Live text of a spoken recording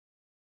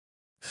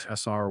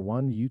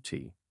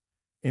SR1UT.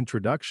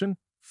 Introduction,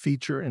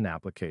 Feature and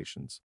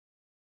Applications.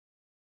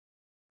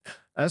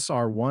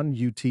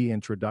 SR1UT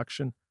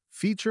Introduction,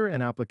 Feature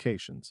and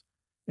Applications.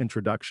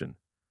 Introduction.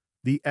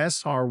 The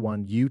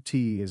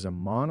SR1UT is a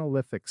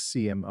monolithic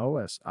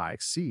CMOS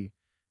IC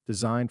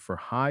designed for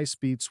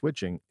high-speed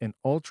switching in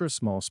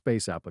ultra-small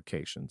space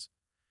applications.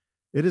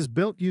 It is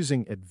built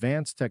using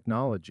advanced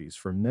technologies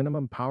for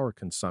minimum power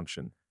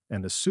consumption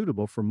and is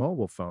suitable for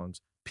mobile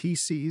phones,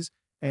 PCs,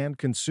 and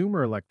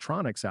consumer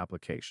electronics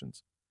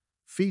applications.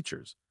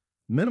 Features: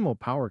 minimal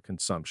power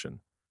consumption,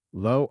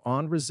 low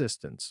on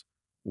resistance,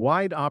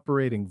 wide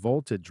operating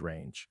voltage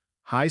range,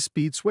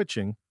 high-speed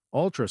switching,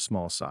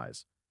 ultra-small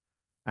size.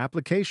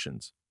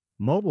 Applications: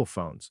 mobile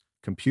phones,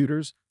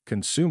 computers,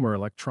 consumer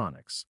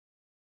electronics.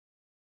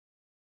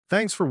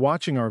 Thanks for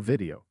watching our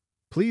video.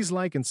 Please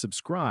like and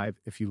subscribe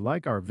if you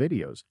like our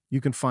videos. You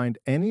can find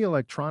any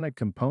electronic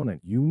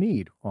component you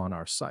need on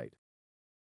our site.